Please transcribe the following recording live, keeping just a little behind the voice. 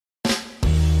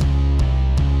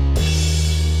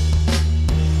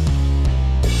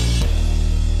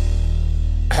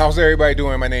How's everybody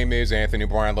doing? My name is Anthony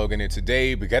Brian Logan, and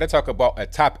today we got to talk about a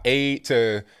top aide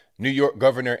to New York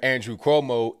Governor Andrew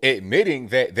Cuomo admitting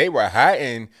that they were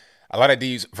hiding a lot of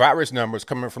these virus numbers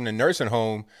coming from the nursing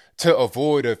home to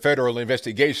avoid a federal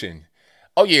investigation.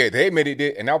 Oh yeah, they admitted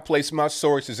it, and I'll place my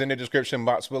sources in the description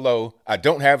box below. I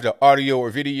don't have the audio or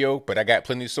video, but I got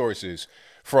plenty of sources.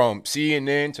 From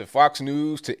CNN to Fox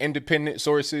News to independent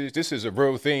sources, this is a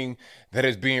real thing that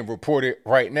is being reported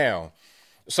right now.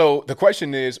 So the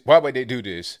question is, why would they do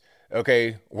this?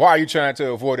 Okay, why are you trying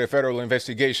to avoid a federal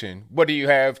investigation? What do you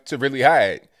have to really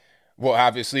hide? Well,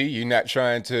 obviously, you're not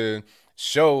trying to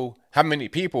show how many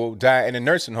people die in a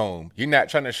nursing home. You're not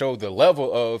trying to show the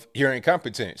level of your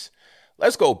incompetence.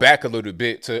 Let's go back a little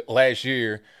bit to last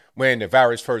year when the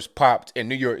virus first popped in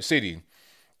New York City.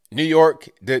 New York,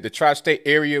 the tri-state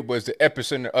area was the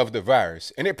epicenter of the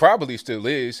virus, and it probably still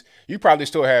is. You probably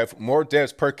still have more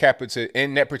deaths per capita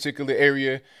in that particular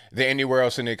area than anywhere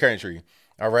else in the country.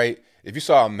 All right. If you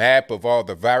saw a map of all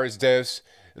the virus deaths,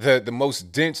 the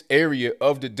most dense area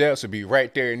of the deaths would be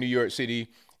right there in New York City,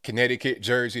 Connecticut,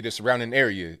 Jersey, the surrounding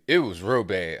area. It was real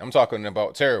bad. I'm talking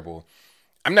about terrible.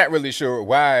 I'm not really sure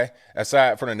why,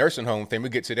 aside from the nursing home thing.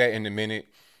 We'll get to that in a minute.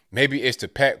 Maybe it's the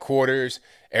packed quarters.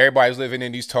 Everybody's living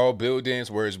in these tall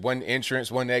buildings where it's one entrance,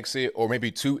 one exit, or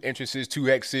maybe two entrances, two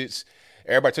exits.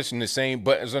 Everybody touching the same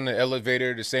buttons on the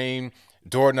elevator, the same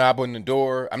doorknob on the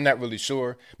door. I'm not really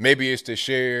sure. Maybe it's the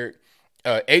shared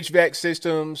HVAC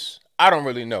systems. I don't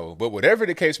really know. But whatever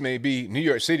the case may be, New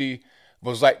York City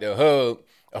was like the hub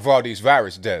of all these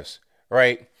virus deaths,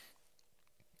 right?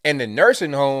 And the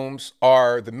nursing homes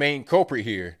are the main culprit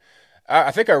here.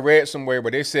 I think I read somewhere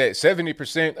where they said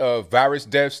 70% of virus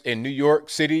deaths in New York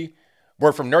City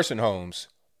were from nursing homes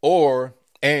or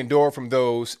from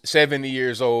those 70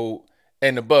 years old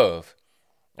and above.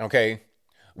 Okay.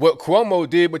 What Cuomo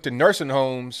did with the nursing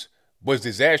homes was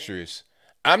disastrous.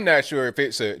 I'm not sure if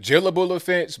it's a jailable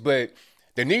offense, but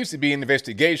there needs to be an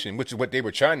investigation, which is what they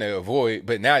were trying to avoid.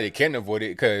 But now they can't avoid it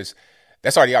because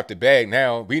that's already out the bag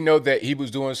now. We know that he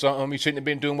was doing something he shouldn't have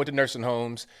been doing with the nursing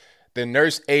homes. The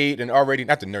nurse aide the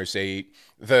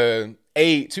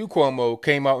aide to Cuomo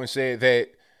came out and said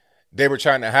that they were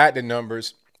trying to hide the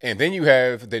numbers. And then you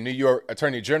have the New York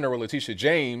Attorney General, Letitia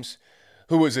James,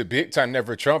 who was a big time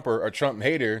never Trumper or Trump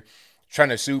hater, trying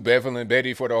to sue Bevel and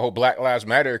Betty for the whole Black Lives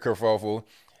Matter kerfuffle.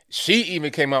 She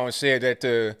even came out and said that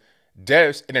the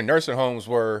deaths in the nursing homes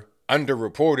were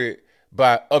underreported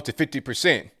by up to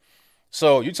 50%.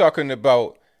 So you're talking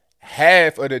about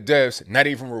half of the deaths not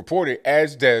even reported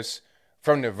as deaths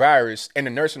from the virus in the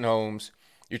nursing homes.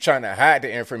 You're trying to hide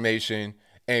the information,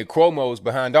 and Cuomo's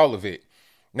behind all of it.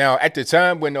 Now, at the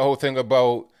time when the whole thing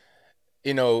about,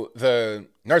 the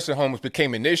nursing homes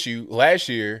became an issue last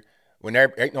year, when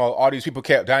all these people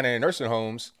kept dying in nursing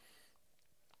homes,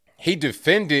 he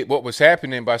defended what was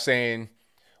happening by saying,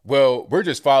 well, we're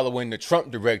just following the Trump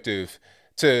directive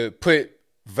to put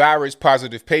virus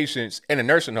positive patients in a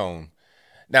nursing home.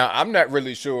 Now, I'm not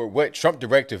really sure what Trump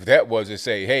directive that was to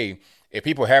say, hey, if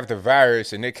people have the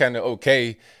virus and they're kind of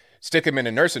okay, stick them in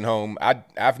a nursing home.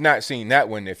 I've not seen that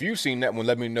one. If you've seen that one,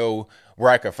 let me know where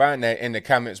I can find that in the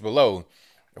comments below.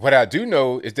 What I do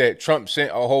know is that Trump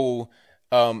sent a whole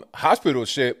hospital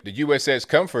ship, the USS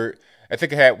Comfort. I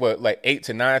think it had, 8,000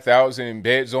 to 9,000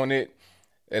 beds on it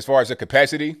as far as the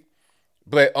capacity.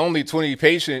 But only 20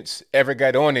 patients ever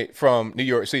got on it from New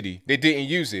York City. They didn't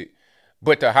use it.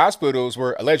 But the hospitals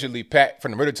were allegedly packed from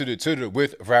the middle to the tutor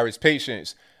with virus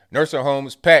patients. Nursing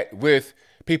homes packed with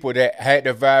people that had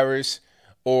the virus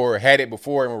or had it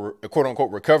before and were, quote unquote,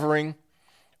 recovering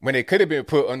when it could have been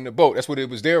put on the boat. That's what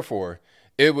it was there for.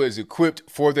 It was equipped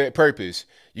for that purpose.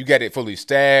 You got it fully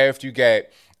staffed. You got,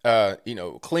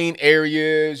 clean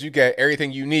areas. You got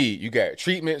everything you need. You got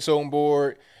treatments on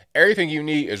board. Everything you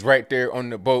need is right there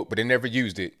on the boat, but they never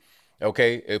used it.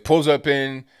 Okay. It pulls up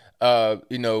in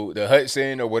the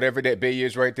Hudson or whatever that bay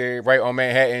is right there, right on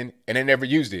Manhattan, and they never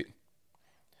used it.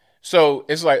 So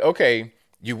it's like, okay,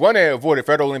 you want to avoid a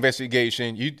federal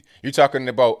investigation. You're talking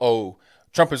about, oh,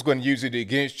 Trump is going to use it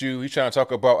against you. He's trying to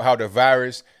talk about how the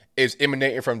virus is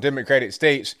emanating from Democratic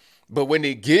states. But when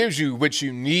it gives you what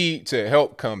you need to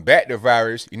help combat the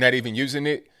virus, you're not even using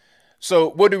it. So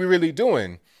what are we really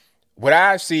doing? What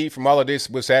I see from all of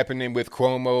this, what's happening with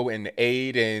Cuomo and the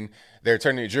aide and their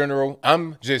attorney general,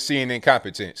 I'm just seeing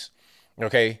incompetence.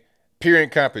 Okay. Pure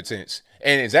incompetence.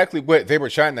 And exactly what they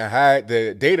were trying to hide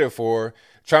the data for,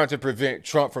 trying to prevent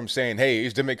Trump from saying, hey,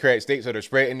 it's Democratic states that are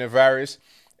spreading the virus.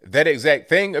 That exact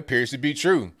thing appears to be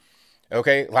true.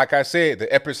 Okay. Like I said, the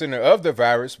epicenter of the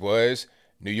virus was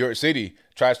New York City,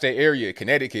 tri-state area,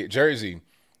 Connecticut, Jersey.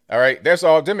 All right. That's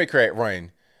all Democrat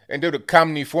run. And due to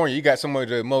California, you got some of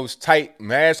the most tight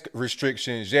mask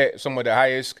restrictions yet, some of the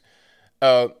highest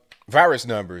uh, virus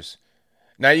numbers.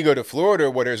 Now you go to Florida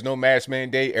where there's no mask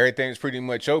mandate, everything's pretty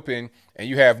much open, and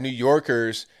you have New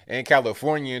Yorkers and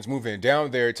Californians moving down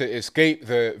there to escape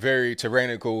the very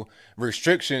tyrannical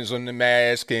restrictions on the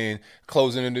mask and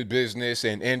closing of the business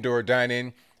and indoor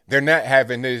dining. They're not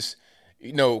having this,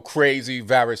 crazy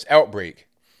virus outbreak.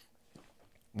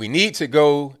 We need to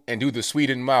go and do the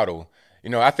Sweden model.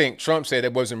 I think Trump said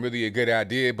that wasn't really a good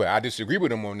idea, but I disagree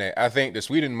with him on that. I think the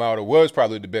Sweden model was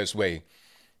probably the best way.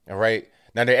 All right.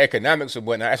 Now, the economics of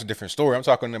whatnot, that's a different story. I'm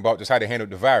talking about just how they handled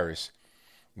the virus.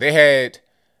 They had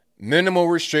minimal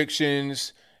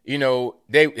restrictions. They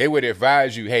would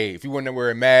advise you, hey, if you want to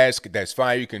wear a mask, that's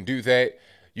fine. You can do that.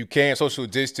 You can social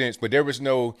distance, but there was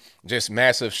no just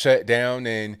massive shutdown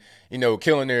and,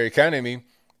 killing their economy.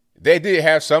 They did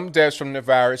have some deaths from the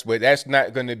virus, but that's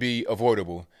not going to be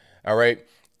avoidable. All right.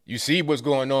 You see what's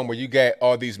going on where you got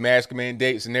all these mask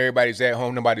mandates and everybody's at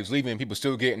home, nobody's leaving, people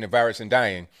still getting the virus and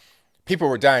dying. People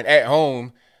were dying at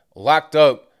home, locked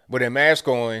up with a mask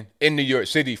on in New York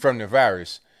City from the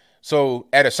virus. So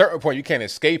at a certain point, you can't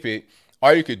escape it.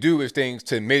 All you could do is things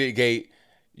to mitigate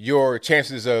your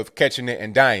chances of catching it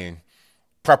and dying.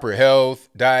 Proper health,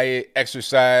 diet,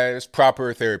 exercise,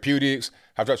 proper therapeutics,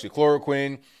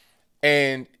 hydroxychloroquine.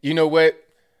 And you know what?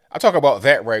 I'll talk about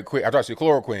that right quick.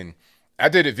 Hydroxychloroquine. I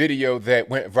did a video that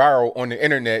went viral on the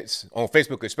internet, on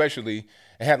Facebook especially,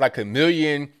 and had like 1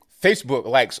 million Facebook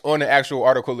likes on the actual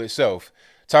article itself,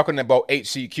 talking about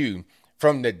HCQ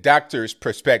from the doctor's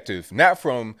perspective, not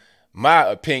from my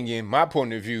opinion, my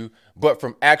point of view, but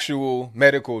from actual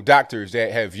medical doctors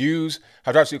that have used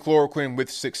hydroxychloroquine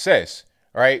with success,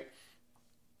 right?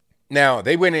 Now,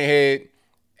 they went ahead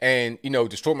and,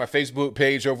 destroyed my Facebook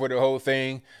page over the whole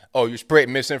thing. Oh, you're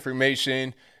spreading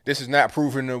misinformation. This is not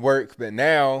proven to work. But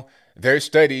now there's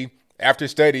study after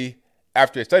study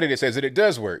after study that says that it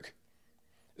does work.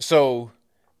 So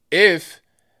if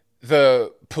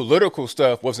the political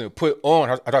stuff wasn't put on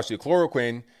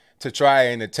hydroxychloroquine to try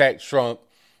and attack Trump,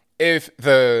 if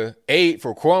the aide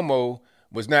for Cuomo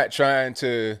was not trying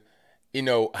to,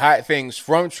 hide things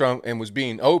from Trump and was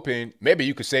being open, maybe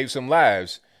you could save some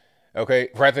lives. Okay,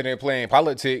 rather than playing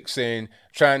politics and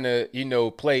trying to,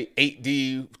 play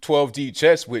 8D, 12D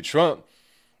chess with Trump,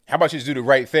 how about you just do the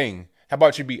right thing? How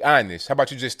about you be honest? How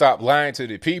about you just stop lying to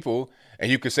the people and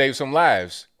you could save some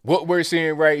lives? What we're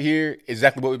seeing right here is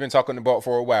exactly what we've been talking about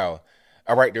for a while.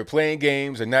 All right, they're playing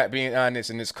games and not being honest,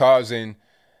 and it's causing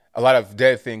a lot of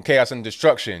death and chaos and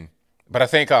destruction. But I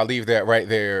think I'll leave that right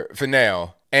there for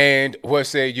now. And what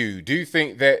say you? Do you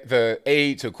think that the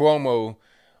aide to Cuomo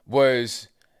was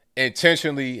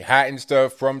intentionally hiding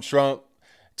stuff from Trump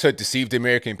to deceive the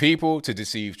American people, to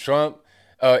deceive Trump?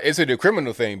 Is it a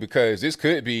criminal thing? Because this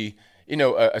could be,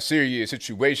 a serious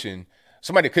situation.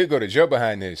 Somebody could go to jail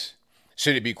behind this.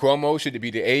 Should it be Cuomo? Should it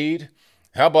be the aide?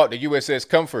 How about the USS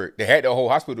Comfort? They had the whole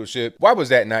hospital ship. Why was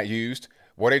that not used?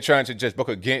 Were they trying to just book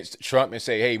against Trump and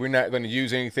say, hey, we're not going to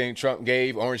use anything Trump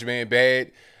gave, Orange Man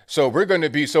bad, so we're going to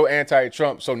be so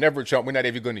anti-Trump, so never Trump, we're not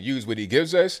even going to use what he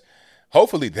gives us?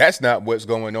 Hopefully that's not what's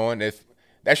going on. If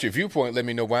that's your viewpoint, let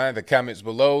me know why in the comments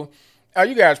below.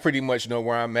 You guys pretty much know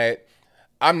where I'm at.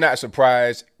 I'm not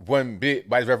surprised one bit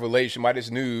by this revelation, by this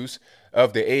news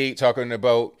of the aide talking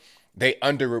about they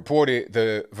underreported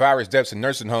the virus deaths in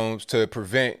nursing homes to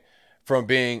prevent from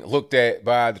being looked at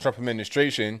by the Trump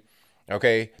administration.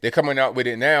 Okay, they're coming out with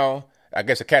it now. I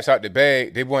guess the cat's out the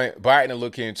bag. They want Biden to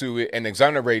look into it and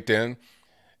exonerate them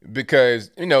because,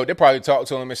 they probably talk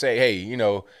to them and say, hey,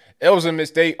 it was a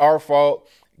mistake, our fault.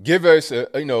 Give us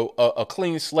a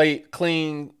clean slate,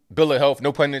 clean bill of health,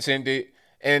 no pun intended.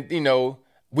 And,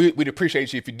 we'd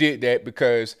appreciate you if you did that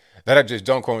because that'll just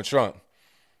dunk on Trump.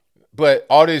 But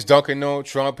all this dunking on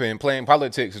Trump and playing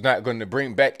politics is not going to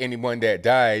bring back anyone that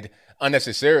died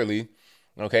unnecessarily.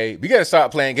 Okay, we got to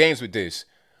stop playing games with this.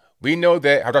 We know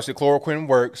that hydroxychloroquine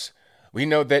works. We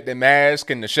know that the mask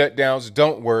and the shutdowns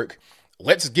don't work.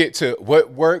 Let's get to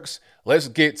what works. Let's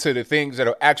get to the things that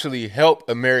will actually help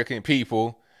American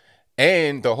people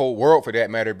and the whole world for that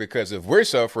matter, because if we're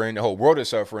suffering, the whole world is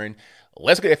suffering.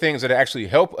 Let's get the things that actually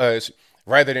help us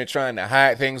rather than trying to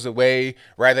hide things away,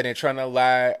 rather than trying to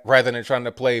lie, rather than trying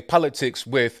to play politics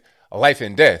with life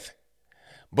and death.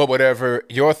 But whatever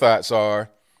your thoughts are,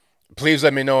 please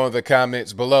let me know in the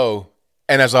comments below.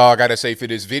 And that's all I got to say for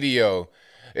this video.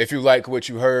 If you like what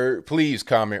you heard, please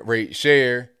comment, rate,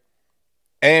 share,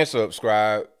 and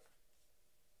subscribe.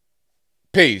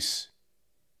 Peace.